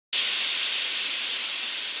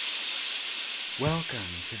Welcome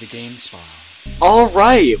to the Game Spa.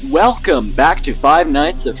 Alright, welcome back to Five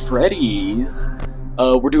Nights at Freddy's.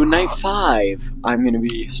 We're doing night 5. I'm gonna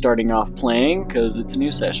be starting off playing, because it's a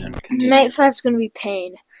new session. Continue. Night 5's gonna be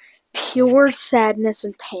pain. Pure sadness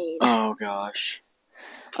and pain. Oh gosh.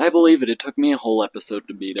 I believe it. It took me a whole episode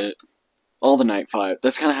to beat it. All the night 5.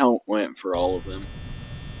 That's kind of how it went for all of them.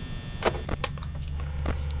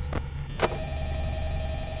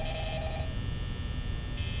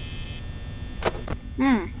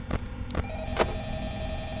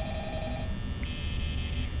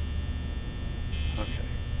 Okay.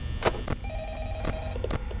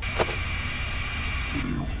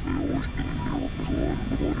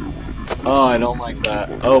 Oh, I don't like that.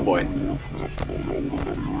 Oh boy.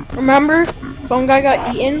 Remember? Phone guy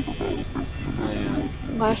got eaten Oh, yeah.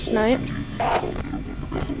 last night.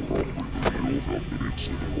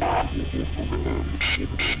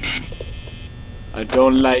 I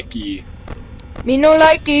don't like ye. Me no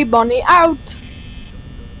likey, bunny out.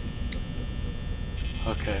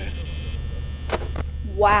 Okay.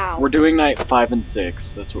 Wow. We're doing night 5 and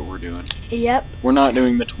 6. That's what we're doing. Yep. We're not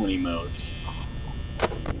doing the 20 modes.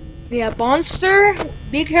 Yeah, Bonster.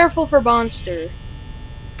 Be careful for Bonster.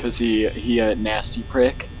 Cause he a nasty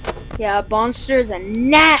prick. Yeah, Bonster is a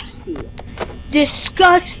nasty,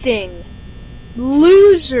 disgusting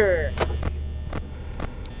loser.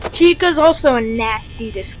 Chica's also a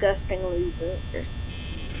nasty, disgusting loser.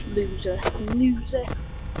 Loser.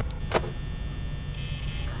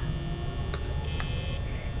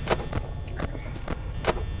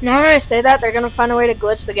 Now when I say that, they're gonna find a way to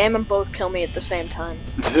glitch the game and both kill me at the same time.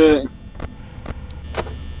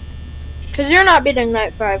 Cause you're not beating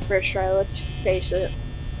Night 5 first try, let's face it.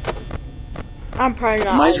 I'm probably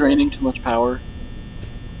not. Am I draining too much power?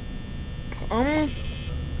 Kinda.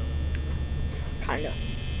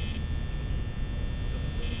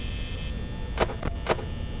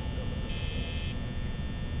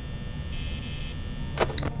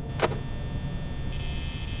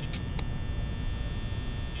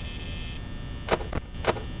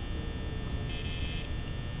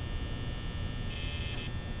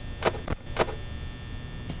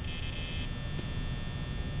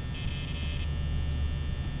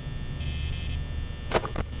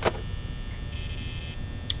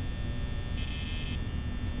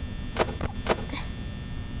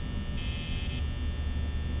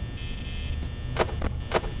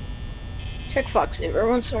 Check Foxy every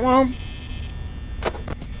once in a while.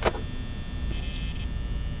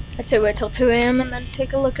 I'd say wait till 2 AM and then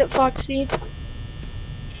take a look at Foxy.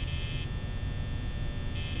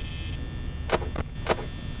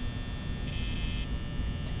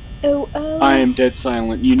 Oh. I am dead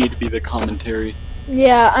silent. You need to be the commentary.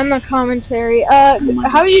 Yeah, I'm a commentary.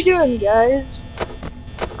 How you doing, guys?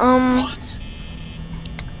 What?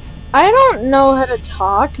 I don't know how to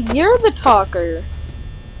talk. You're the talker.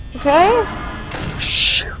 Okay?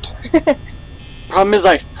 Shoot. Problem is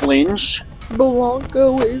I flinch.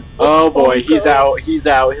 Blanco is the Oh boy, Funko. he's out. He's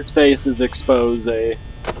out. His face is exposed.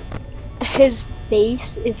 His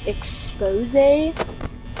face is expose.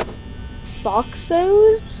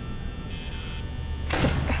 Foxos?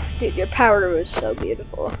 Dude, your powder was so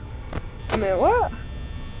beautiful. I mean, what?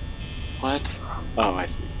 What? Oh, I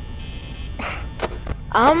see.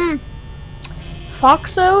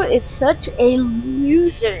 Foxo is such a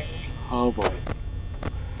loser. Oh boy.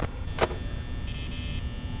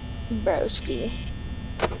 Broski.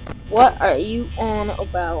 What are you on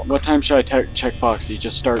about? What time should I check Foxy?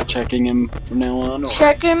 Just start checking him from now on? Or?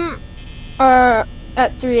 Check him, at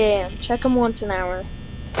 3 AM. Check him once an hour.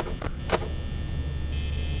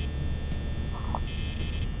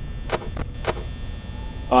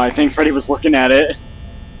 Oh, I think Freddy was looking at it.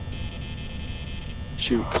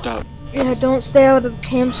 Shoot, stop. Yeah, don't stay out of the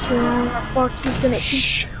cams too long or Foxy's gonna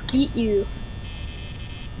eat you.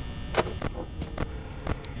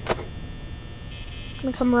 He's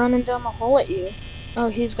gonna come running down the hall at you. Oh,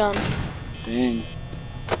 he's gone. Dang.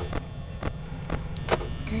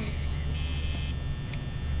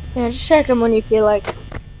 Yeah, just check him when you feel like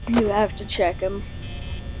you have to check him.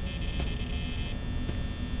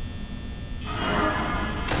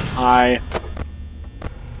 Hi.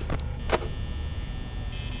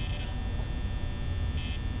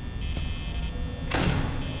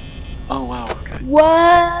 Oh wow, okay.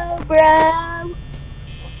 Whoa, bro!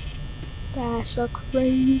 That's a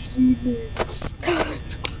craziness. That's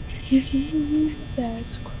crazy.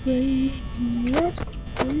 That's crazy. That's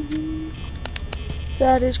crazy.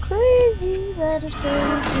 That is crazy. That is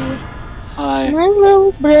crazy. Hi. My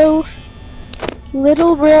little bro.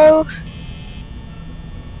 Little bro.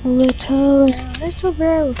 Little bro. Little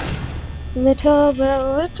bro. Little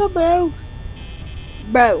bro. Little bro.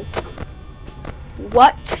 Bro.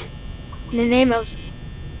 What in the name of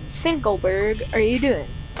Finkelberg are you doing?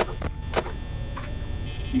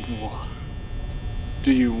 What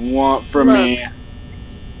do you want from Look. me?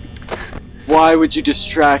 Why would you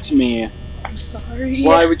distract me? I'm sorry.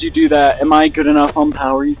 Why would you do that? Am I good enough on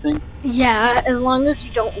power, you think? Yeah, as long as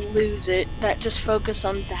you don't lose it, just focus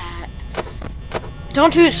on that.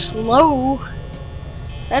 Don't do it slow.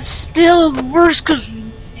 That's still worse because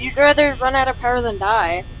you'd rather run out of power than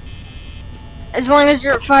die. As long as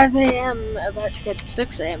you're at 5 a.m. about to get to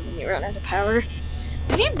 6 a.m. when you run out of power.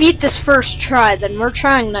 If you beat this first try, then we're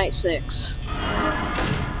trying night 6.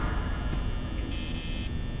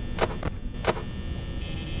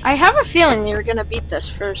 I have a feeling you're gonna beat this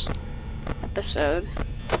first episode.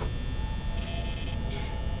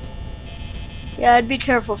 Yeah, I'd be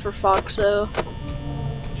careful for Fox, though.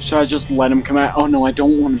 Should I just let him come at? Oh no, I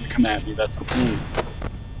don't want him to come at me. That's the point.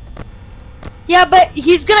 Yeah, but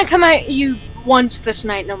he's gonna come at you once this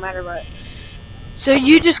night, no matter what. So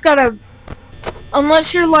you just gotta,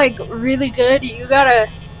 unless you're like really good, you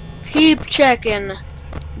gotta keep checking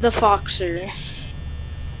the Foxer.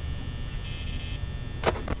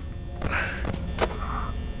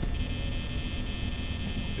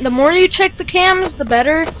 The more you check the cams, the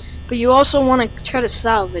better. But you also want to try to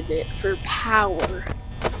salvage it for power.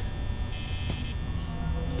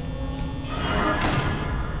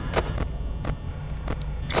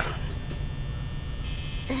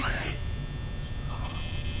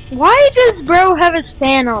 Why does bro have his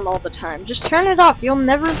fan on all the time? Just turn it off. You'll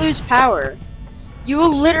never lose power. You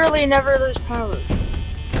will literally never lose power.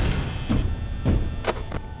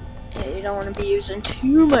 Yeah, you don't want to be using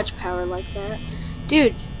too much power like that.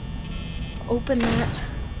 Dude, open that.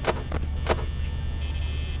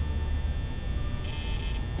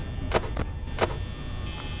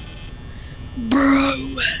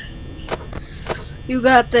 Bro, you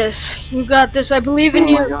got this. You got this. I believe in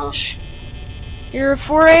you. Oh my gosh. You're at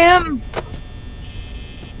 4 a.m.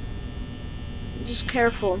 Just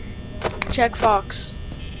careful. Check Fox.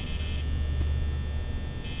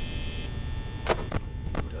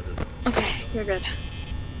 Okay, you're good.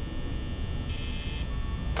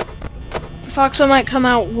 Foxo might come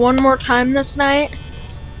out one more time this night.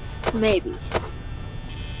 Maybe.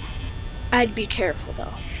 I'd be careful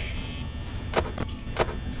though.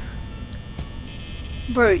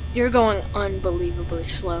 Bro, you're going unbelievably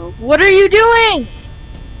slow. What are you doing?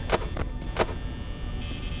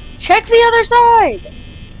 Check the other side!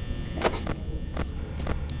 Okay.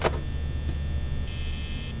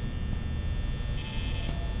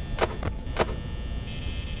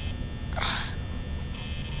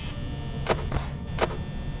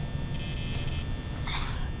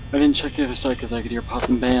 I didn't check the other side because I could hear pots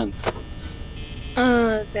and pans.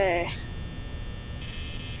 Okay.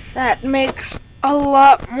 That makes a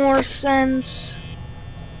lot more sense.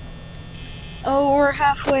 Oh, we're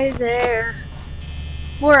halfway there.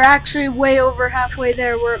 We're actually way over halfway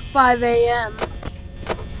there. We're at 5 a.m.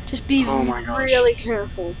 Just be Oh my gosh. really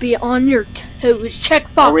careful. Be on your toes. Check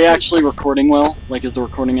Foxy. Are we actually recording well? Like, is the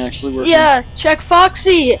recording actually working? Yeah, check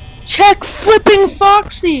Foxy. Check flipping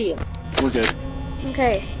Foxy. We're good.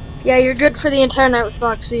 Okay. Yeah, you're good for the entire night with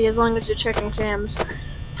Foxy as long as you're checking cams.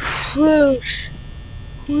 Whoosh.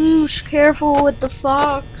 Whoosh, careful with the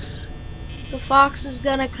fox. The fox is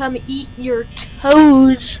gonna come eat your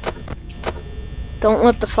toes. Don't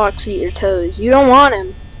let the fox eat your toes. You don't want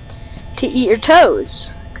him to eat your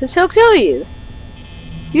toes, because he'll kill you.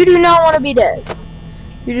 You do not want to be dead.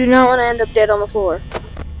 You do not want to end up dead on the floor.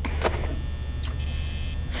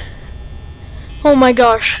 Oh my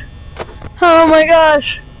gosh. Oh my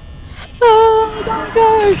gosh. Oh my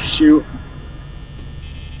gosh. Shoot.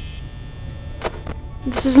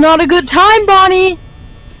 This is not a good time, Bonnie.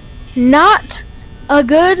 Not a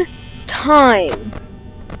good time.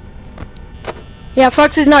 Yeah,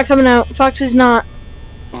 Foxy's not coming out. Foxy's not.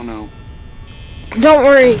 Oh no. Don't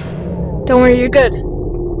worry. Don't worry, you're good.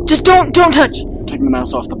 Just don't touch. I'm taking the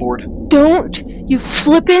mouse off the board. Don't you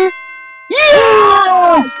flipping.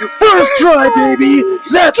 Yes! First try, baby!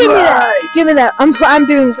 That's Give me right! that. Give me that. I'm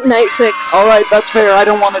doing night 6. Alright, that's fair. I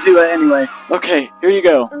don't want to do it anyway. Okay, here you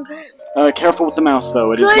go. Okay. Careful with the mouse,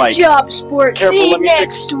 though. It is Good like... job, Sport. Careful, See you let me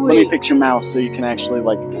next week. Let me fix your mouse so you can actually,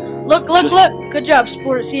 like... Look. Good job,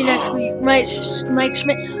 Sport. See you next week. Mike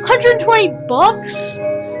Schmidt. 120 bucks?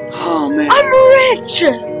 Oh, man. I'm rich!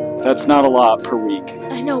 That's not a lot per week.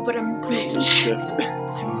 I know, but I'm rich. Shift.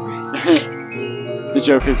 The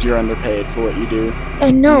joke is you're underpaid for what you do.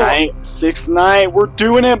 I know. Night, 6th night, we're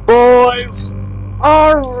doing it, boys!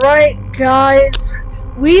 Alright, guys.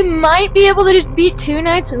 We might be able to just beat 2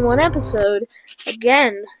 nights in 1 episode.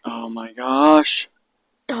 Again. Oh my gosh.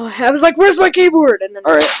 Oh, I was like, "Where's my keyboard?" And then.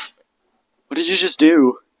 All right. What did you just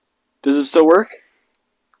do? Does it still work?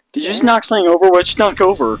 Did you just knock something over? What'd you knock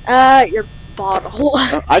over? Your bottle.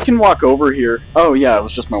 I can walk over here. Oh yeah, it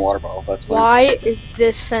was just my water bottle. That's fine. Why is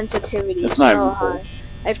this sensitivity It's so not even full. high?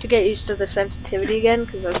 I have to get used to the sensitivity again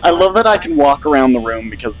because I love that I can walk around the room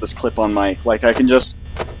because of this clip-on mic. Like I can just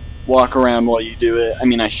walk around while you do it. I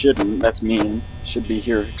mean, I shouldn't. That's mean. Should be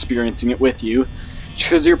here experiencing it with you. Just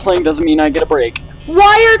because you're playing doesn't mean I get a break.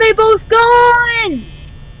 Why are they both gone?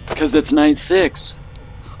 Because it's night 6.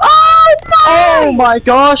 Oh my! Oh my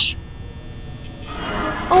gosh!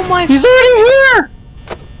 Oh my! He's already here!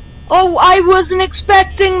 Oh, I wasn't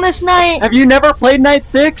expecting this night. Have you never played night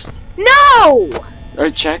 6? No!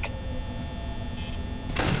 Alright, check.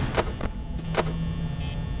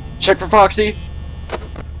 Check for Foxy.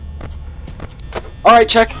 Alright,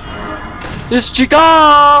 check. It's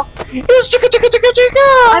Chica! It's Chica, Chica, Chica, Chica!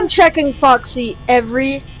 I'm checking Foxy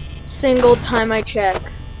every single time I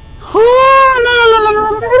check.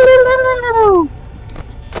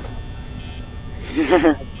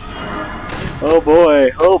 Oh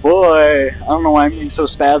boy, oh boy. I don't know why I'm being so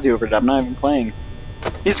spazzy over it. I'm not even playing.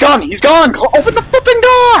 He's gone! He's gone! Open the flipping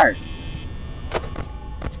door!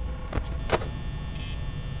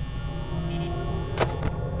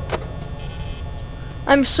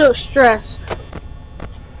 I'm so stressed.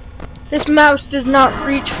 This mouse does not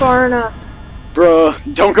reach far enough.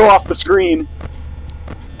 Bruh, don't go off the screen.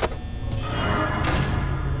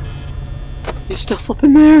 He's still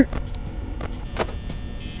flipping there.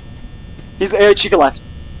 He's there, Chica left.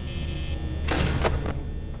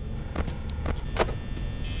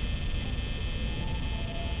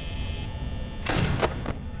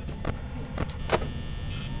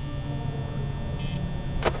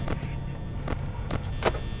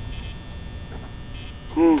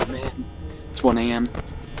 Oh man, it's 1 a.m.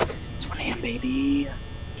 It's 1 a.m. baby.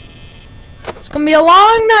 It's gonna be a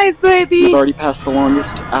long night, baby. We've already passed the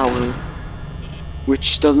longest hour,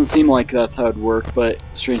 which doesn't seem like that's how it'd work, but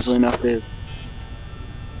strangely enough it is.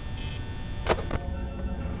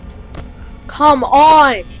 Come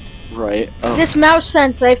on. Right. Oh. This mouse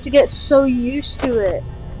sense, I have to get so used to it.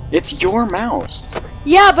 It's your mouse.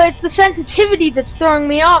 Yeah, but it's the sensitivity that's throwing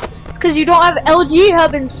me off. It's because you don't have LG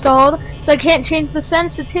Hub installed, so I can't change the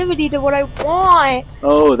sensitivity to what I want.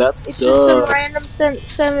 Oh, that It's sucks. just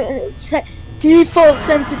some random default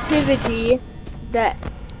sensitivity that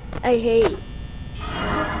I hate.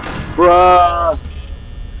 Bruh.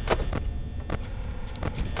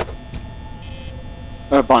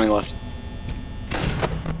 Bonnie left.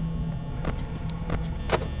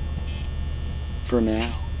 For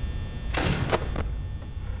now.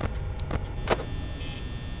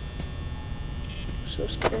 I'm so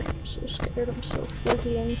scared. I'm so scared. I'm so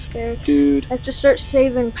fuzzy and scared. Dude. I have to start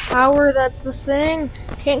saving power. That's the thing.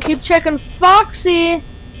 Can't keep checking Foxy.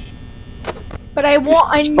 But I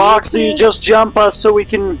need Foxy, to. just jump us so we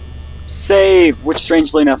can save. Which,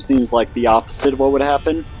 strangely enough, seems like the opposite of what would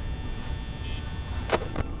happen.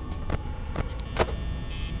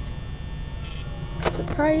 It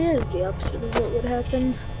probably is the opposite of what would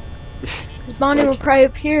happen. Because Bonnie will probably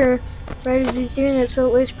appear right as he's doing it, so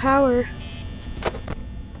it wastes power.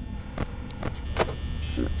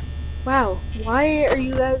 Wow, why are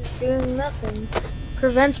you guys doing nothing?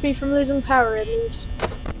 Prevents me from losing power, at least,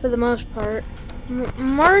 for the most part.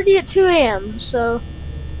 I'm already at 2 a.m., so...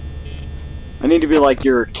 I need to be like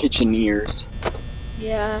your kitchen ears.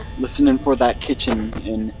 Yeah, Listening for that kitchen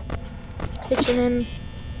in. kitchen in.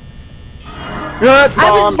 Good I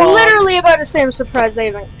was bonbons. literally about to say I'm surprised they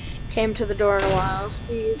haven't came to the door in a while.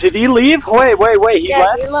 Jeez. Did he leave? Wait, he Yeah,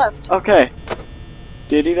 left? he left. Okay.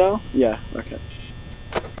 Did he though? Yeah, okay.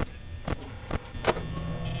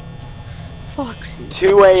 Foxy.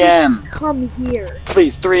 2 a.m. Just come here.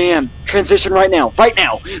 Please, 3 a.m. Transition right now. Right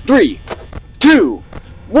now. 3, 2,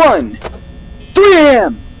 1. 3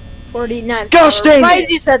 a.m. 49 Gosh power. dang Why it. did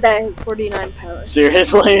you said that? I had 49 power.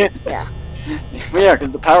 Seriously? Yeah. Yeah,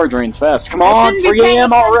 because the power drains fast. Come I on, shouldn't be 3 paying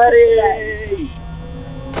a.m. attention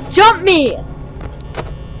already. Jump me!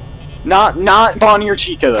 Not Bonnie or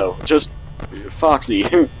Chica though. Just Foxy.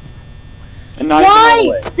 And not even all the Why?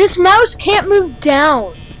 way. This mouse can't move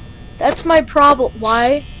down. That's my problem.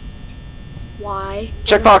 Why? Why?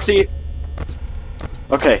 Check Foxy.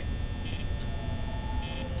 Okay.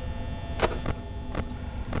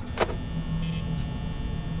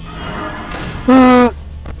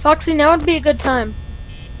 Foxy, now would be a good time.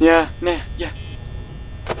 Yeah, nah, yeah.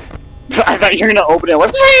 I thought you were gonna open it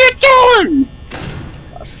like, what are you doing?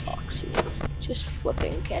 Gosh, Foxy. Just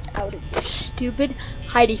flipping get out of your stupid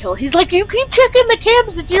hidey hole. He's like, you keep checking the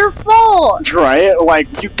cams, it's your fault! Try it,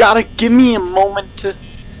 like, you gotta give me a moment to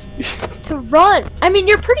to run. I mean,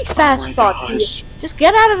 you're pretty fast, Oh my Foxy. gosh. Just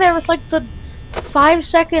get out of there with like the 5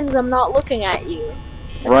 seconds I'm not looking at you.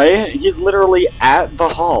 Right? He's literally at the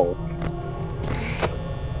hall.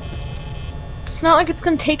 It's not like it's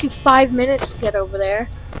gonna take you 5 minutes to get over there.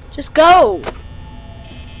 Just go.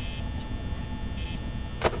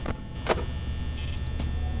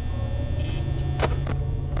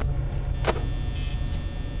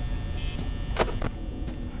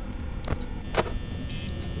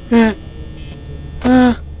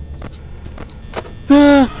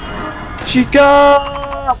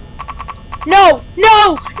 Chica! No!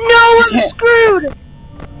 No! No! I'm screwed!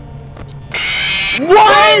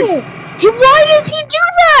 What? No! Why does he do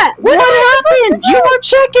that? What happened? You were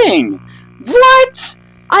checking! What?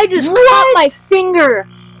 I just What? caught my finger.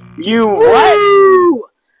 You what? Ooh.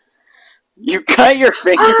 You cut your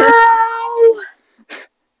finger? Ow!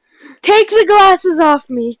 Take the glasses off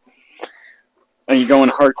me. Are you going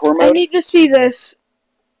hardcore I mode? need to see this.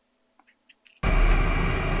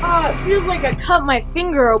 It feels like I cut my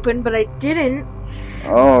finger open, but I didn't.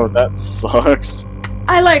 Oh, that sucks.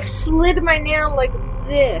 I like slid my nail like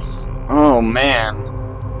this. Oh man.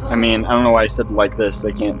 I mean, I don't know why I said like this.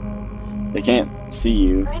 They can't see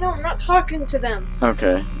you. I know, I'm not talking to them.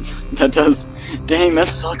 Okay. That does. Dang, that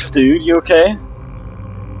sucks, dude. You okay?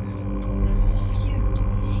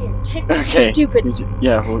 Here, take this Okay. stupid.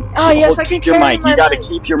 Yeah. Well, Oh, yes, I can keep your carry mic. my You gotta mic.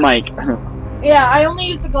 keep your mic. Yeah, I only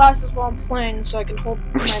use the glasses while I'm playing, so I can hold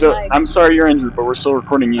my mic. I'm sorry you're injured, but we're still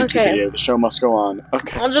recording a YouTube Okay. video. The show must go on.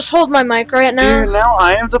 Okay. I'll just hold my mic right now. Dude, now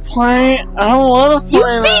I have to play. I don't want to You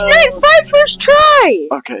play. beat Night 5 first try!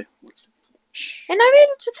 Okay. And I made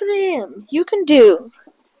it to 3 AM. You can do.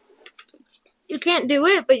 You can't do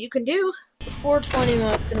it, but you can do. The 420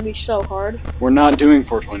 mode's gonna be so hard. We're not doing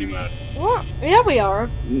 420 mode. What? Yeah, we are.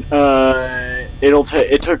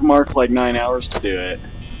 It took Mark like 9 hours to do it.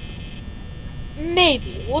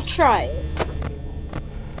 Maybe. We'll try it.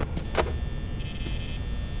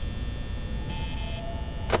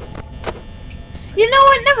 You know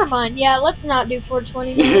what? Never mind. Yeah, let's not do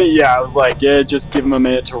 420 mode. Yeah, I was like, yeah, just give him a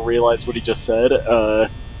minute to realize what he just said. I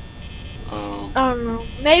don't know.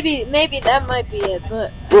 Maybe that might be it,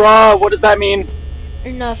 but Bruh, what does that mean?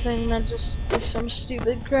 nothing. That just is some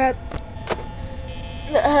stupid crap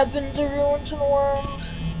that happens every once in a while.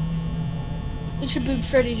 You should boot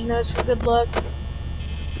Freddy's nose for good luck.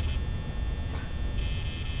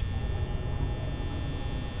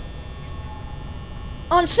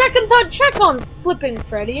 On second thought, check on flipping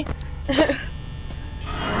Freddy.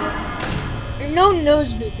 No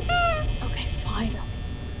nose booping. Okay, fine.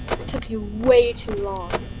 It took you way too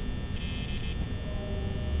long.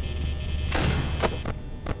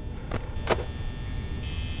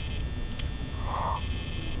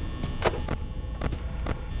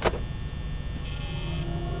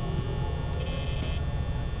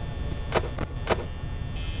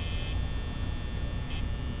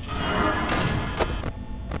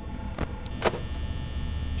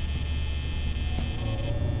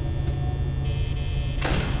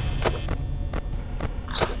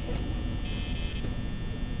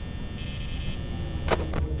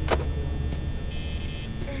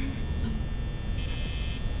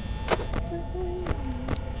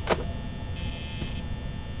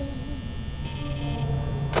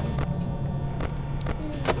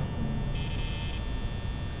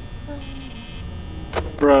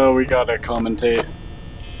 Bro, we gotta commentate.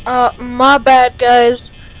 My bad,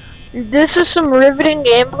 guys. This is some riveting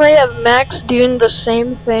gameplay of Max doing the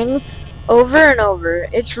same thing over and over.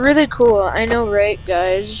 It's really cool. I know, right,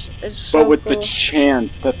 guys? It's so But with cool. the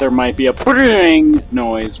chance that there might be a bring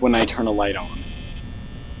noise when I turn a light on.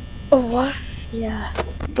 Oh, what? Yeah.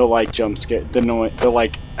 The like jump scare, the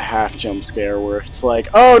like half jump scare where it's like,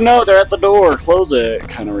 oh no, they're at the door, close it,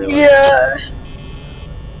 kind of realization. Yeah.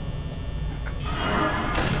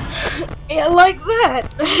 Yeah, like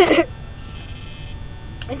that.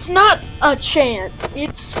 It's not a chance.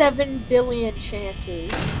 It's 7 billion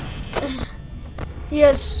chances. He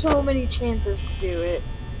has so many chances to do it.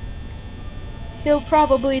 He'll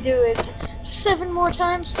probably do it 7 more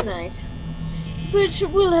times tonight. Which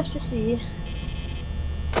we'll have to see.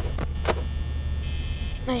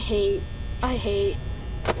 I hate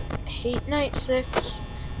night 6.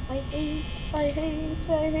 I hate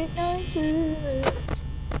night 6.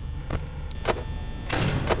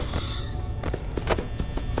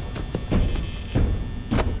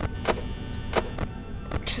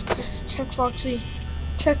 Check Foxy.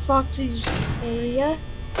 Check Foxy's area.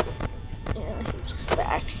 Yeah, he's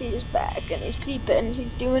back. He's back, and he's peeping.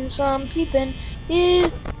 He's doing some peeping.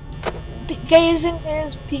 He's gazing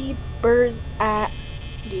his peepers at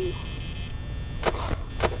you.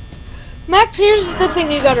 Max, here's the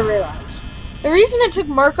thing you gotta realize. The reason it took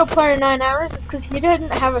Markiplier 9 hours is because he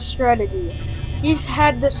didn't have a strategy. He's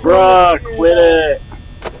had this. Bruh, quit it.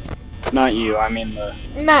 Not you, I mean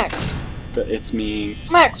Max. it's me.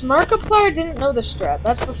 Max, Markiplier didn't know the strat.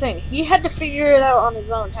 That's the thing. He had to figure it out on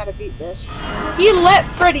his own how to beat this. He let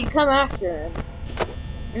Freddy come after him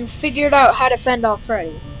and figured out how to fend off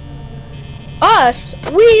Freddy. Us,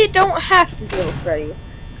 we don't have to deal with Freddy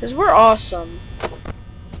because we're awesome.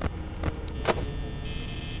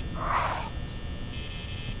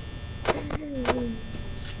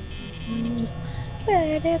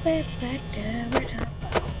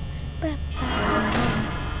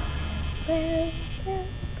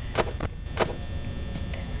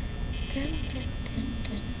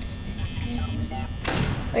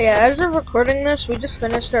 Oh yeah, as we're recording this, we just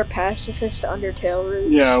finished our pacifist Undertale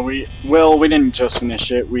route. Yeah, we didn't just finish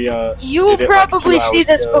it. You will did it probably like 2 see hours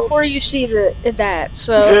this ago. before you see that.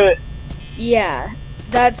 So yeah,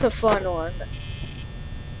 that's a fun one.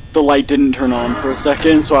 The light didn't turn on for a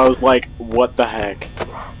second, so I was like, what the heck?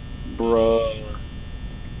 Bruh.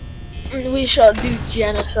 We shall do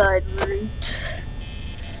genocide route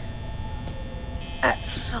at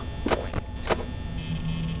some point.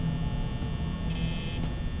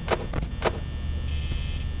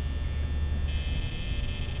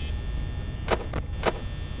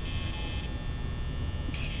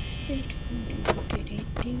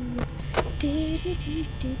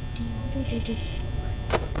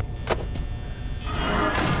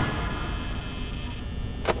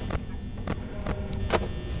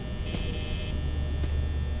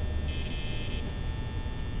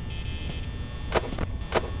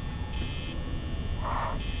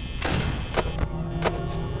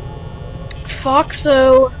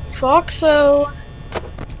 Foxo.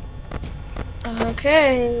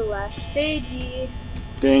 Okay, last stagey.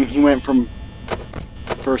 Dang, he went from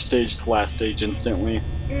first stage to last stage instantly.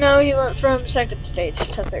 No, he went from second stage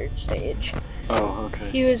to third stage. Oh,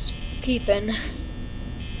 okay. He was peeping.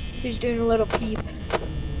 He was doing a little peep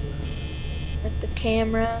at the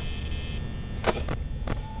camera.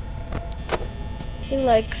 He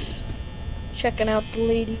likes checking out the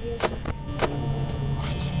ladies.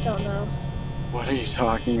 What? Don't know. What are you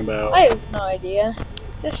talking about? I have no idea.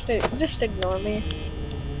 Just ignore me.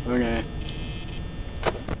 Okay.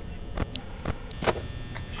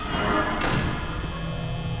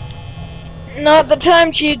 Not the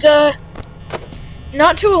time, Cheetah.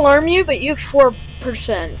 Not to alarm you, but you have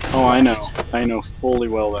 4%. Oh, I know. I know fully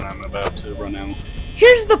well that I'm about to run out.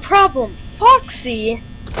 Here's the problem. Foxy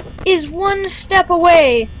is one step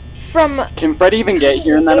away from... Can Freddy even get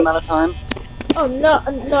here in that amount of time? Oh,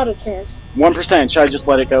 not a chance. 1%. Should I just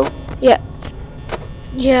let it go? Yeah.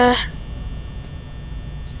 Yeah.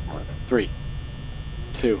 3,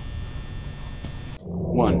 2,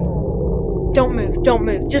 1. Don't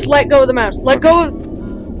move. Just let go of the mouse. Let go of...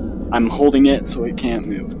 I'm holding it so it can't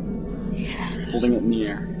move. Yes. Holding it in the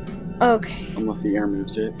air. Okay. Unless the air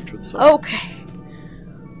moves it, which would suck. Okay.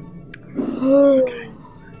 Okay.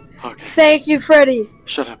 Okay. Thank you, Freddy.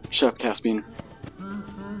 Shut up, Caspian.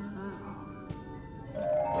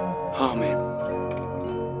 Oh, man.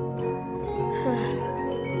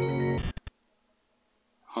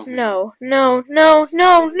 Oh, man.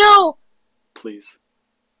 No. Please.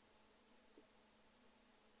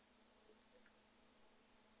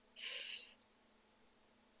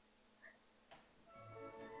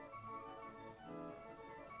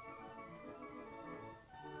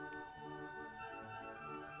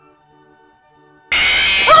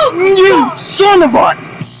 Oh, you son of a...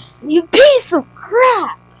 You piece of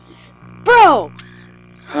crap! Bro,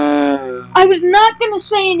 I was not gonna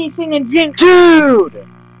say anything and jinx. Dude!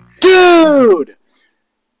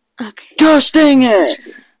 Okay. Gosh dang it!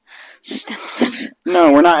 Just end this episode.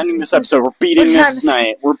 No, we're not ending this episode. We're beating What time this is it?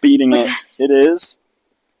 night. We're beating What it. time is It is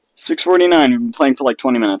 6:49. We've been playing for like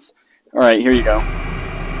 20 minutes. Alright, here you go.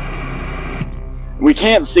 We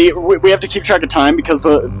can't see. We have to keep track of time because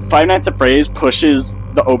the Five Nights at Freddy's pushes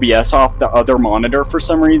the OBS off the other monitor for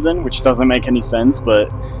some reason, which doesn't make any sense, but...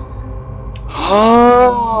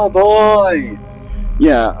 Oh, boy!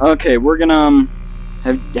 Yeah, okay, we're gonna...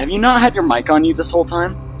 Have you not had your mic on you this whole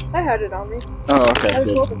time? I had it on me. Oh, okay,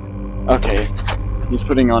 good. Okay. He's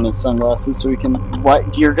putting on his sunglasses so he can...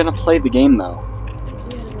 What? You're gonna play the game, though.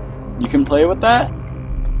 You can play with that?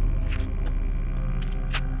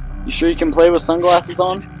 You sure you can play with sunglasses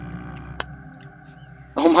on?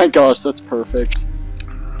 Oh my gosh, that's perfect.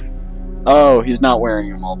 Oh, he's not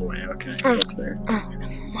wearing them all the way. Okay, that's fair.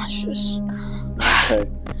 Let's just... Okay.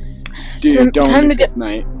 Dude, don't time do to get... fifth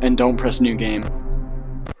night, and don't press new game.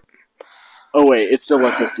 Oh wait, it still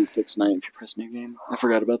lets us do sixth night if you press new game. I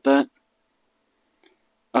forgot about that.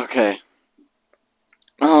 Okay.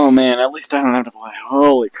 Oh man, at least I don't have to play.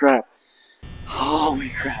 Holy crap. Holy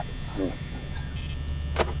crap.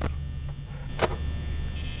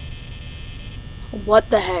 What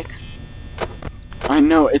the heck? I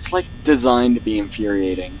know, it's like designed to be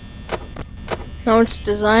infuriating. No, it's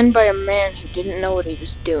designed by a man who didn't know what he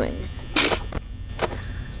was doing.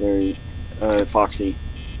 It's very, foxy.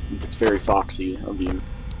 It's very foxy of you.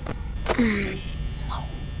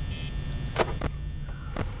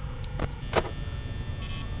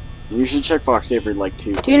 You should check Foxy every, like,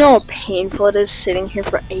 2 Do you know how painful it is sitting here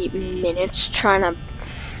for 8 minutes trying to...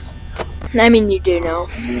 I mean, you do know.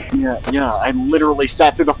 Yeah, I literally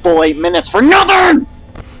sat through the full 8 minutes for NOTHING!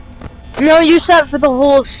 No, you sat for the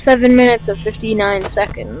whole 7 minutes and 59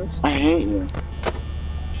 seconds. I hate you.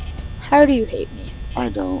 How do you hate me? I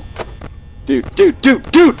don't. Dude!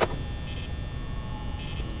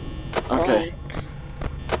 Okay. What?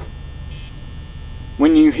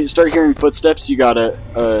 When you start hearing footsteps, you gotta,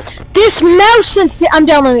 This mouse I'm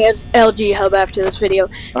downloading LG Hub after this video.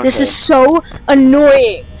 okay. This is so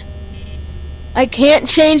annoying. I can't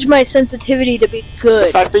change my sensitivity to be The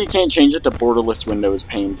good. fact that you can't change it to borderless window is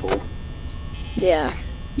painful. Yeah.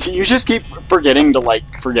 You just keep forgetting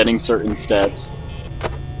forgetting certain steps.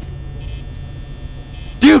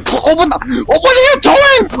 Dude, open the- what are you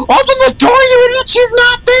doing? Open the door, you idiot! She's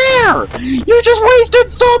not there! You just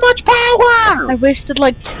wasted so much power! I wasted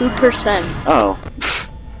like 2%. Oh.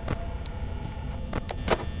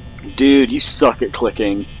 Dude, you suck at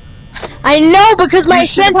clicking. I know, because my You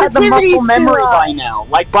should have had the sensitivity muscle is memory too by high. now.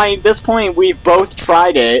 Like, by this point, we've both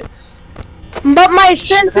tried it. But my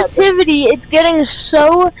sensitivity, it's getting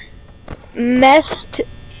so messed.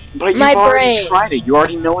 But you've My already brain. tried it. You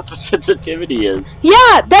already know what the sensitivity is.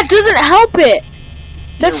 Yeah, that doesn't help it.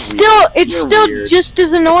 That's You're weird. it's You're still weird. just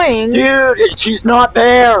as annoying. Dude, she's not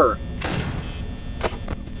there!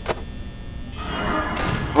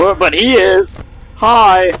 But he is!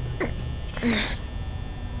 Hi!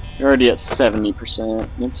 You're already at 70%.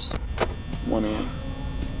 It's 1 AM.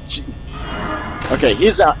 Okay,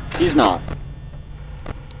 he's not.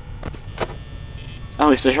 At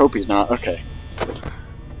least I hope he's not. Okay.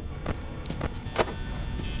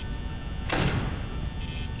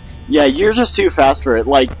 Yeah, you're just too fast for it.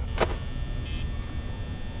 Like,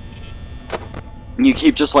 you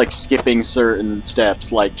keep just, like, skipping certain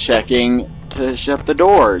steps, like checking to shut the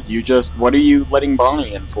door. What are you letting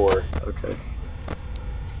Bonnie in for? Okay.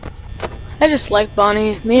 I just like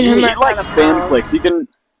Bonnie. Me and He him are like kind of spam pals. clicks. You can.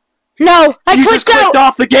 No, I You clicked just clicked out.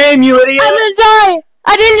 off the game, you idiot! I'm gonna die.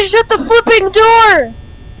 I didn't shut the flipping door.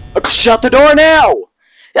 Shut the door now!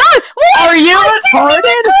 Ah, what? Are you I didn't even retarded?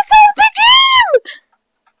 click off the game.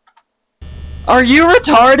 Are you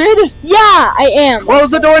retarded? Yeah, I am. Close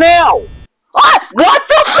the door now! What? What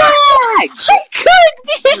the fuck? I clicked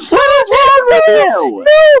this. What is wrong with you?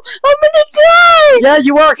 No, I'm gonna die. Yeah,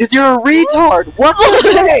 you are, because you're a retard. What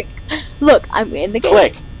the heck? Look, I'm in the game.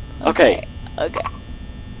 Click. Okay. Okay.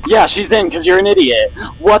 Yeah, she's in, because you're an idiot.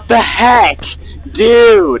 What the heck?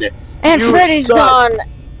 Dude! And You Freddy's suck. gone.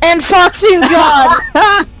 And Foxy's gone.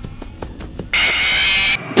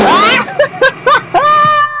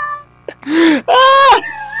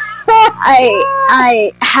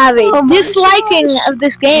 I have a Oh my disliking gosh. of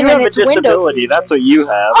this game You and have a its window disability, feature. that's what you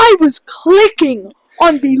have. I was clicking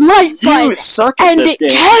on the light button You suck at and this it game.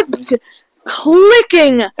 kept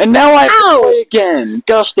clicking. And now I have to Ow. play again.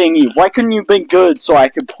 Gosh dang you. Why couldn't you be good so I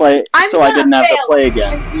could play, so I didn't have to play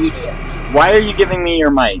again? Why are you giving me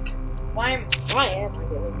your mic? Why am I?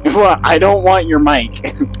 Well, I don't want your mic.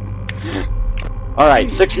 Alright,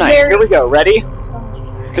 6-9. Here we go. Ready?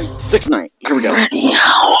 6-9. Here we go.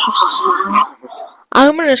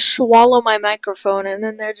 I'm gonna swallow my microphone and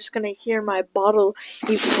then they're just gonna hear my bodily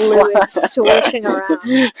fluid swishing around.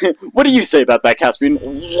 What do you say about that, Caspian?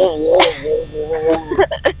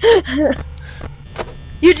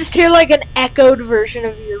 You just hear like an echoed version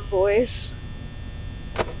of your voice.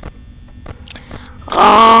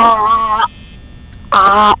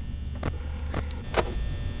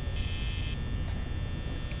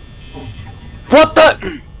 What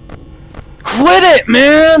the? Quit it,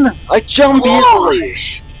 man! I jump easily.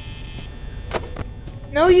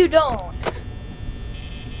 No, you don't.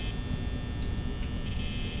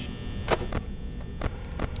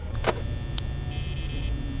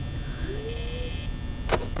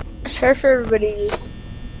 Sorry for everybody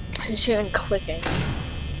who's hearing clicking.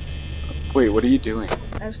 Wait, what are you doing?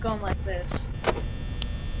 I was going like this.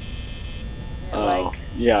 Oh,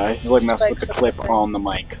 yeah, I like mess with spikes the up clip the thing. on the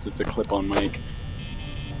mic, because it's a clip-on mic.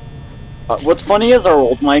 What's funny is our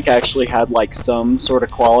old mic actually had, like, some sort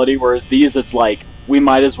of quality, whereas these, it's like, we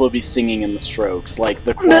might as well be singing in the Strokes. Like,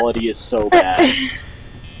 the quality is so bad.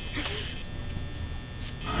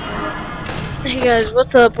 Hey guys,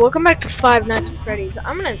 what's up? Welcome back to Five Nights at Freddy's.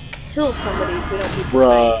 I'm gonna kill somebody if we don't beat this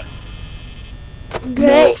Bruh. night.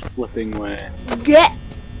 No flipping way. Get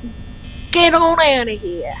on out of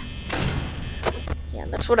here. Yeah,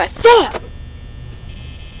 that's what I thought.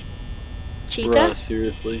 Chica? Bruh,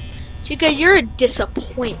 seriously? Chica, you're a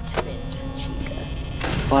disappointment, Chica.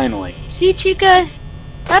 Finally. See, Chica?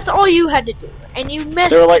 That's all you had to do. And you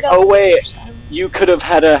messed They're like, it up. oh wait, you could have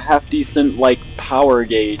had a half-decent, like, power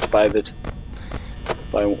gauge by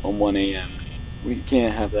by 1 a.m. We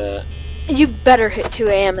can't have that. You better hit 2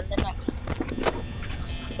 a.m. in the next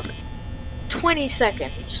 20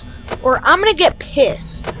 seconds. Or I'm gonna get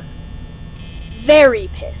pissed. Very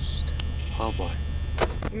pissed. Oh boy.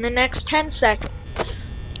 In the next 10 seconds.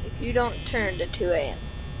 If you don't turn to 2 a.m.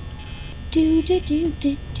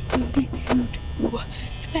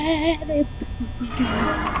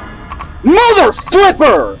 Mother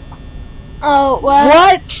flipper! Oh, well.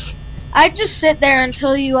 What? I just sit there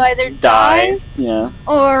until you either Die? Yeah.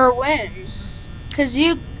 or win. Because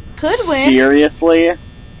you could win. Seriously?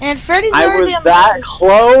 And Freddy's I already was on the that list.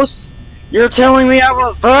 close? You're telling me I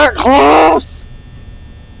was that close?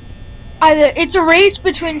 It's a race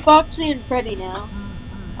between Foxy and Freddy now.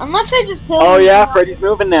 Unless I just kill Oh him. yeah, Freddy's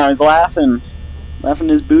moving now. He's laughing. Laughing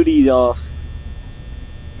his booty off.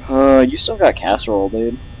 You still got casserole,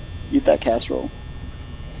 dude. Eat that casserole.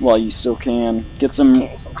 While you still can. Get some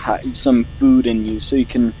some food in you so you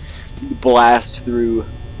can blast through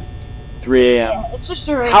 3 a.m. Yeah, it's just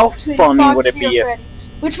a race How between funny would it Foxy or be Freddy.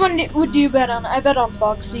 Which one would you bet on? I bet on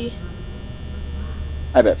Foxy.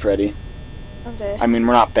 I bet Freddy. Okay. I mean,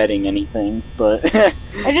 we're not betting anything, but...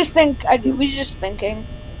 I just think, we're just thinking.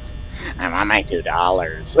 I'm on my $2.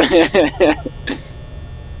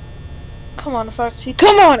 Come on, Foxy.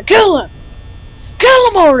 Come on, kill him! Kill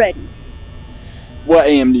him already! What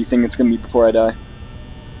AM do you think it's gonna be before I die?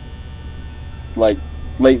 Like,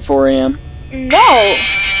 late 4 a.m.? No!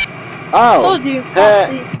 Oh! Told you,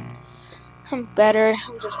 Foxy. I'm better.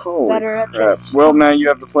 I'm just better at this. Well, now you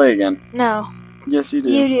have to play again. No. Yes, you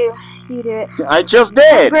do. You do. You do it. I just I'm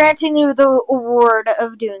did! granting you the award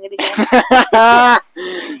of doing it again.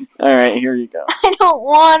 Alright, here you go. I don't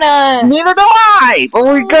wanna! Neither do I! But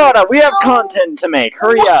we gotta! We have content to make!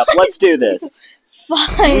 Hurry up, let's do this!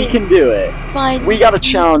 Fine. We can do it! Fine. We gotta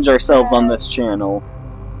challenge ourselves on this channel.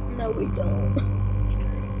 No, we don't.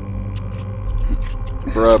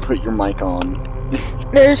 Bruh, put your mic on.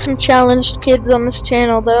 There's some challenged kids on this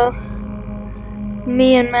channel, though.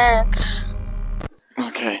 Me and Max.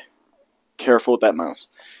 Okay. Careful with that mouse.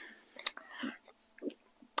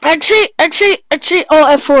 I cheat! All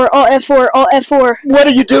F4, all F4, all F4. What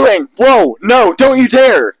are you doing? Whoa! No! Don't you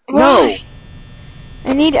dare! Why?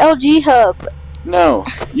 I need LG hub. No!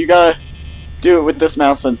 You gotta do it with this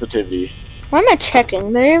mouse sensitivity. Why am I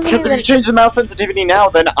checking? Because if you change the mouse sensitivity now,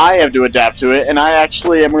 then I have to adapt to it, and I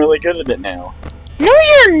actually am really good at it now. No,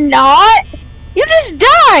 you're not! You just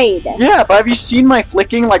died! Yeah, but have you seen my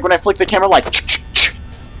flicking? Like when I flick the camera, like...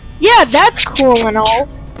 Yeah, that's cool and all.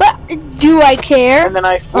 But do I care? And then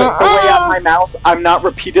I flip the way out my mouse. I'm not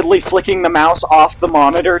repeatedly flicking the mouse off the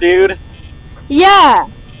monitor, dude. Yeah.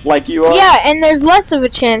 Like you are. Yeah, and there's less of a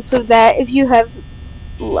chance of that if you have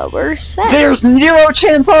lower settings. There's 0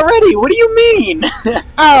 chance already. What do you mean?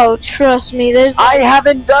 Oh, trust me, there's... I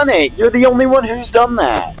haven't done it. You're the only one who's done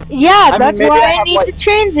that. Yeah, mean, that's maybe why I I have, need like, to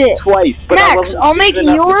change it. Twice, but I Max, wasn't I'll make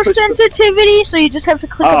stupid enough to your push the- sensitivity, so you just have to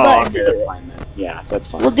click a Oh, button. okay, that's fine then. Yeah, that's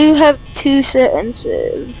fine. We'll do have 2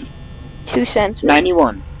 senses. 2 senses.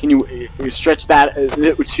 91. Can you stretch that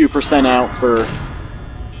 2% out for...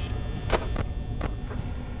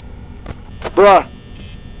 Bruh!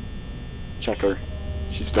 Check her.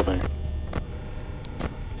 She's still there.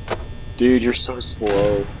 Dude, you're so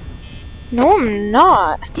slow. No, I'm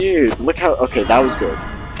not. Dude, look how... Okay, that was good.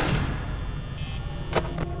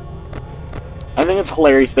 I think it's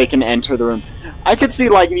hilarious they can enter the room. I could see,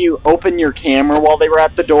 like, if you open your camera while they were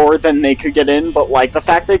at the door, then they could get in, but, like, the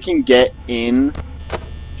fact they can get in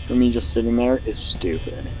from me just sitting there is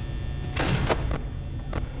stupid.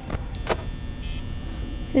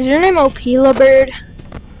 Is your name Opila Bird?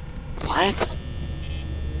 What?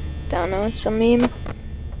 Don't know, it's a meme.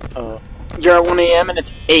 You're at 1 a.m. and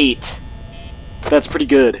it's 8. That's pretty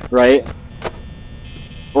good, right?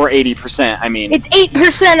 Or 80%, I mean. It's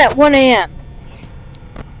 8% at 1 a.m.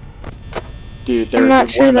 Dude, I'm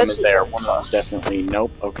not sure one of them that's is there. One of them is definitely...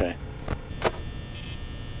 Nope, okay.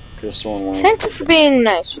 Could've sworn one. Thank you for being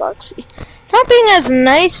nice, Foxy. Not being as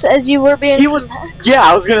nice as you were being He to was. Max. Yeah,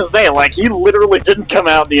 I was gonna say, like, he literally didn't come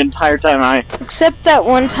out the entire time Except that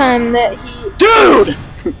one time that he... Dude!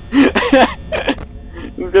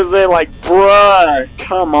 I was gonna say, like, bruh,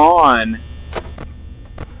 come on.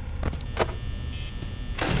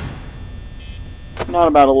 You're not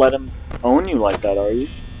about to let him own you like that, are you?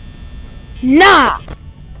 Nah!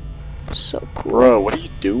 So cool. Bro, what are you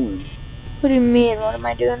doing? What do you mean? What am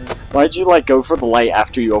I doing? Why'd you, like, go for the light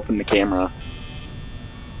after you opened the camera?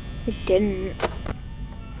 I didn't.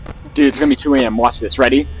 Dude, it's gonna be 2 a.m. Watch this.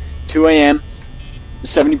 Ready? 2 a.m.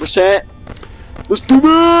 70%. Let's do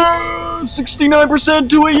this! 69%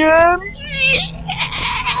 2 a.m.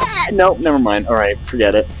 Yeah! Nope, never mind. Alright,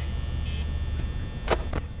 forget it.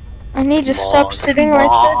 I need to stop sitting like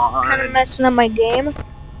this. It's kind of messing up my game.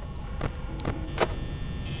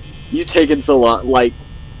 You taking so long, like...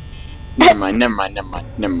 Never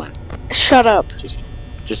mind. Shut up.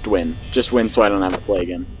 Just win. Just win so I don't have to play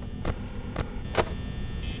again.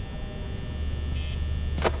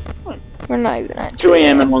 We're not even at 2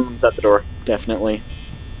 a.m. and one of them's at the door. Definitely.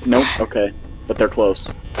 Nope, okay. But they're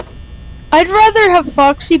close. I'd rather have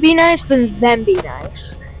Foxy be nice than them be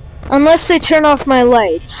nice. Unless they turn off my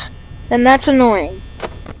lights. Then that's annoying.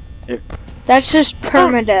 That's just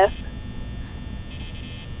permadeath.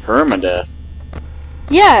 Permadeath?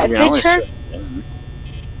 Yeah, I if mean, they I turn... should-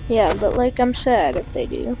 Yeah, but like, I'm sad if they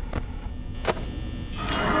do.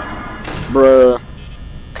 Bruh.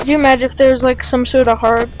 Could you imagine if there was like some sort of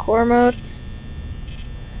hardcore mode?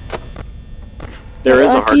 There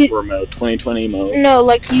is a Like you- hardcore mode, 2020 mode. No,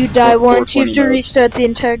 like you die Or once, you have 420 to mode. restart the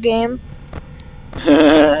entire game.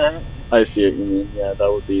 I see what you mean. Yeah,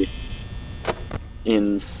 that would be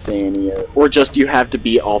insane. Or just you have to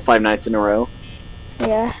beat all 5 nights in a row.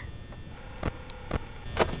 Yeah.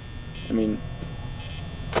 I mean,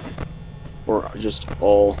 or just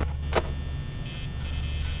all.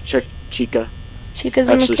 Check Chica. Chica's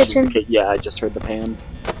in the Actually, she's kitchen. yeah, I just heard the pan.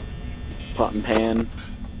 Pot and pan.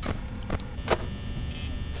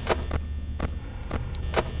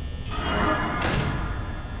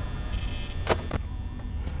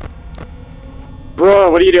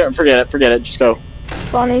 Bro, what are you doing? Forget it, just go.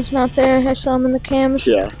 Bonnie's not there. I saw him in the cams.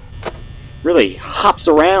 Yeah. Really hops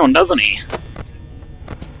around, doesn't he?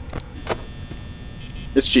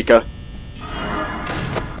 It's Chica.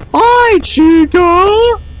 Hi,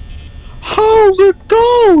 Chica! How's it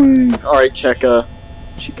going? Alright, Chica.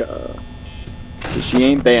 'Cause she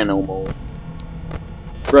ain't there no more.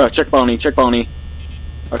 Bruh, check Bonnie.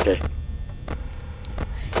 Okay.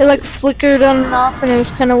 It like flickered on and off, and it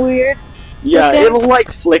was kind of weird. Yeah, Okay. it'll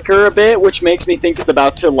like flicker a bit, which makes me think it's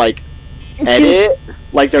about to like edit.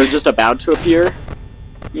 Like they're just about to appear.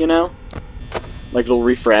 You know? Like it'll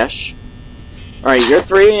refresh. Alright, you're at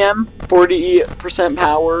 3 a.m., 40%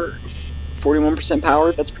 power, 41%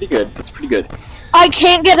 power. That's pretty good. I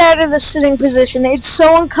can't get out of the sitting position. It's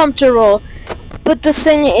so uncomfortable. But the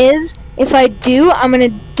thing is, if I do, I'm gonna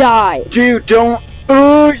die. Dude, don't.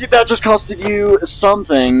 Oh, that just costed you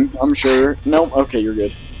something, I'm sure. No, okay, you're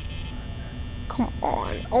good. Come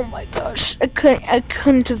on. Oh my gosh. I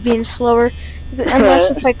couldn't have been slower. Unless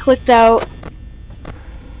if I clicked out.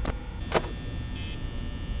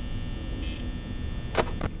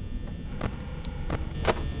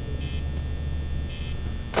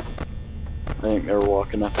 I think they're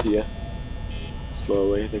walking up to you.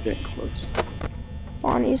 Slowly, they're getting close.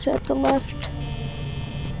 Bonnie's at the left.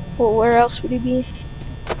 Well, where else would he be?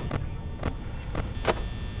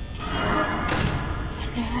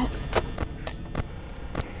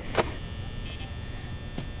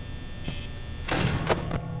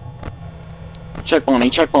 Check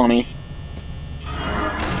Bonnie.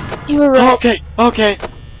 You were right. Okay.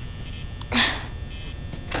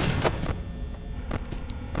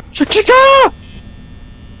 Chica!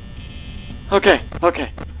 Okay.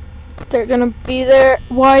 They're gonna be there.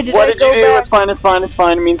 Why did What I did go you do? back? It's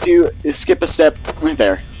fine. It means you skip a step right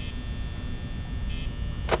there.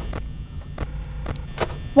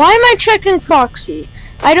 Why am I checking Foxy?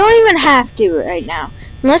 I don't even have to right now.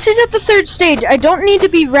 Unless he's at the 3rd stage, I don't need to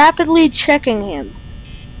be rapidly checking him.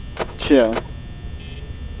 Yeah.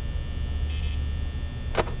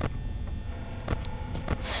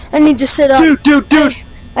 I need to sit up. Dude!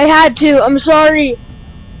 I had to. I'm sorry.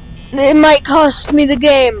 It might cost me the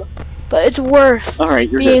game, but it's worth Alright,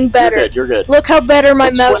 you're being good. better. You're good. Look how better my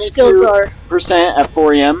It's mouse skills are. 22% at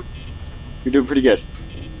 4 a.m. You're doing pretty good.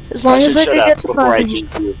 As long as I shut can up get to before I 5.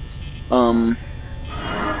 jinx you.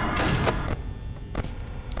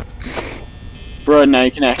 Bro, now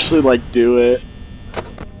you can actually, like, do it.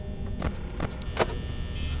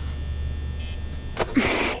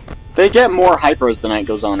 They get more hyper as the night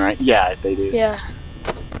goes on, right? Yeah, they do. Yeah.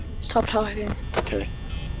 Stop talking. Okay.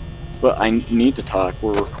 But I need to talk.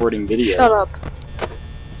 We're recording videos. Shut up.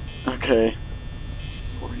 Okay. It's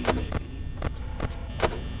 40 maybe.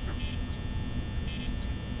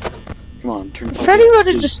 Come on, turn. Freddy would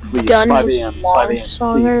have just please. done 5 his a.m., 5 long a.m.,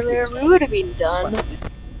 song please, earlier. please, We would have been 5 done. a.m.,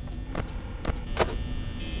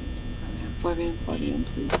 5 a.m.,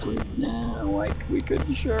 please, please. No, like, we could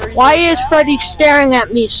be sure. Why is Freddy staring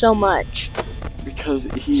at me so much? Because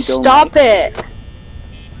he don't. Stop it!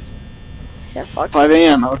 Yeah, fuck. 5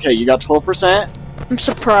 a.m. Okay, you got 12%. I'm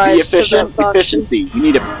surprised. Be efficient. to Efficiency. You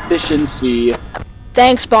need efficiency.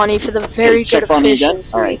 Thanks, Bonnie, for the very check good Bonnie efficiency.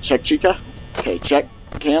 again. All right, check Chica. Okay, check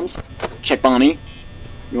Cams. Check Bonnie.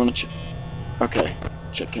 You want to check? Okay,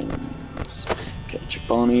 check Cams. Okay, check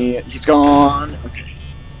Bonnie. He's gone. Okay.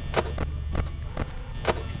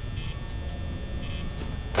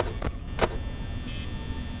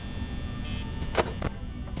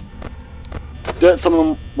 Some of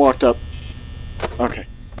them walked up. Okay.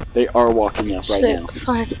 They are walking up right now.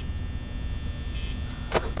 5.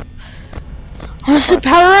 Honestly,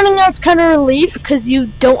 power running out's kind of relief because you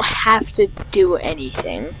don't have to do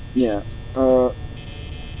anything. Yeah.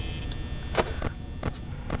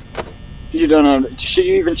 You don't know. Should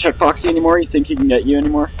you even check Foxy anymore? You think he can get you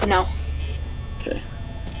anymore? No. Okay.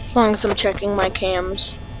 As long as I'm checking my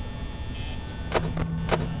cams.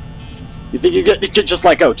 You think you get? Just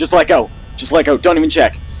let go. Just let go. Just let go. Don't even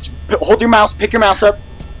check. Hold your mouse. Pick your mouse up.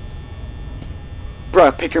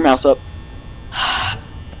 Bruh, pick your mouse up.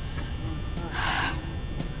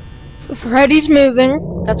 If Freddy's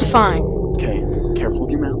moving, that's fine. Okay. Careful with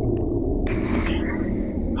your mouse. Okay.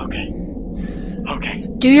 Okay. Okay.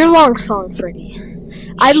 Do your long song, Freddy.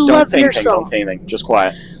 I Don't love say your anything. song. Don't say anything. Just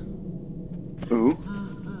quiet. Ooh.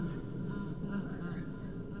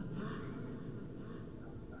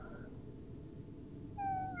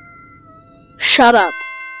 Shut up.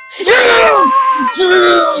 We are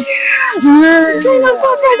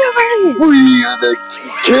the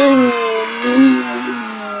kings.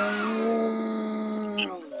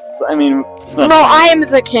 I mean, it's not. No, I am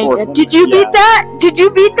the king. Did you beat that? Did you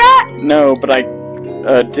beat that? No, but I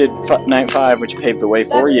did night 5, which paved the way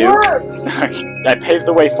for you. I paved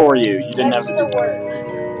the way for you. You didn't have to. Still work.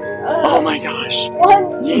 Oh my gosh.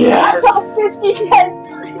 One. Yes. I got 50 cents.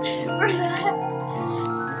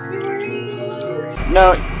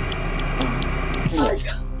 No.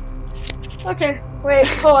 Okay, wait,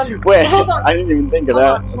 hold on. Wait, Hold on. I didn't even think of Hold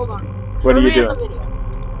that. on, hold on. What are you We're in doing? the video.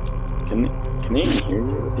 Can they hear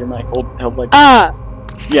you with your mic held like?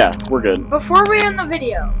 Yeah, we're good. Before we end the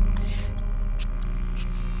video.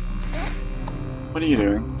 What are you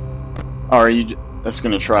doing? Oh, are you just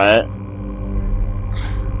gonna try it?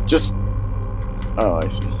 Just. Oh, I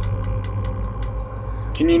see.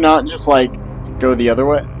 Can you not just like go the other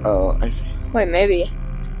way? Oh, I see. Wait, maybe.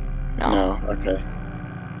 No. Okay.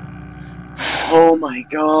 Oh my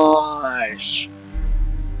gosh.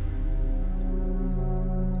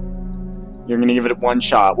 You're gonna give it one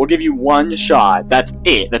shot. We'll give you one shot. That's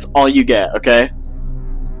it. That's all you get, okay?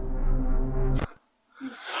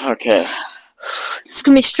 Okay. It's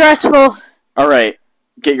gonna be stressful. Alright.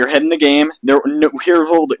 Get your head in the game. Here,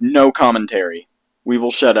 hold no commentary. We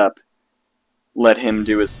will shut up. Let him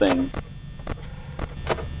do his thing.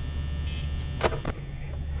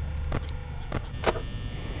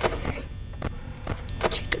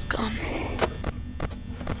 Chica's gone.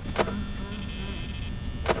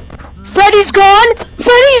 Freddy's gone!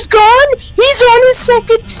 Freddy's gone! He's on his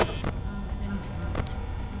second...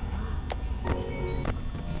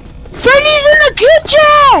 Freddy's in the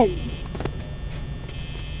kitchen!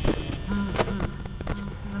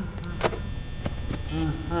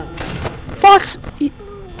 Fox...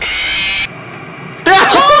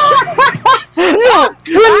 No!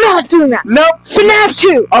 We're not doing that! Nope! FNAF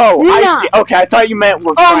 2! Oh, No. I see. Okay, I thought you meant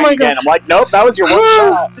we're trying my again. gosh. I'm like, nope, that was your one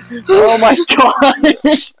shot. Oh my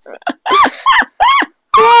gosh!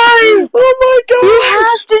 Why? Oh my You gosh!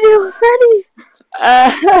 have to do Freddy!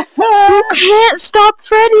 You can't stop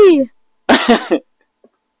Freddy!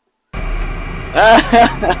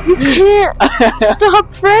 You can't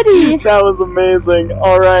stop Freddy! That was amazing.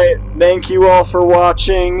 Alright, thank you all for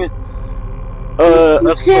watching.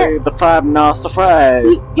 Let's play the 5 Nasa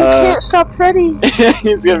fries. You can't stop Freddy.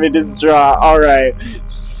 He's gonna be distraught. Alright.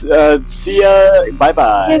 See ya. Bye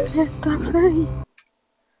bye. You can't stop Freddy.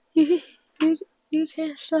 You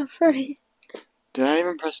can't stop Freddy. Did I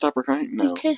even press stop recording? No. You can't.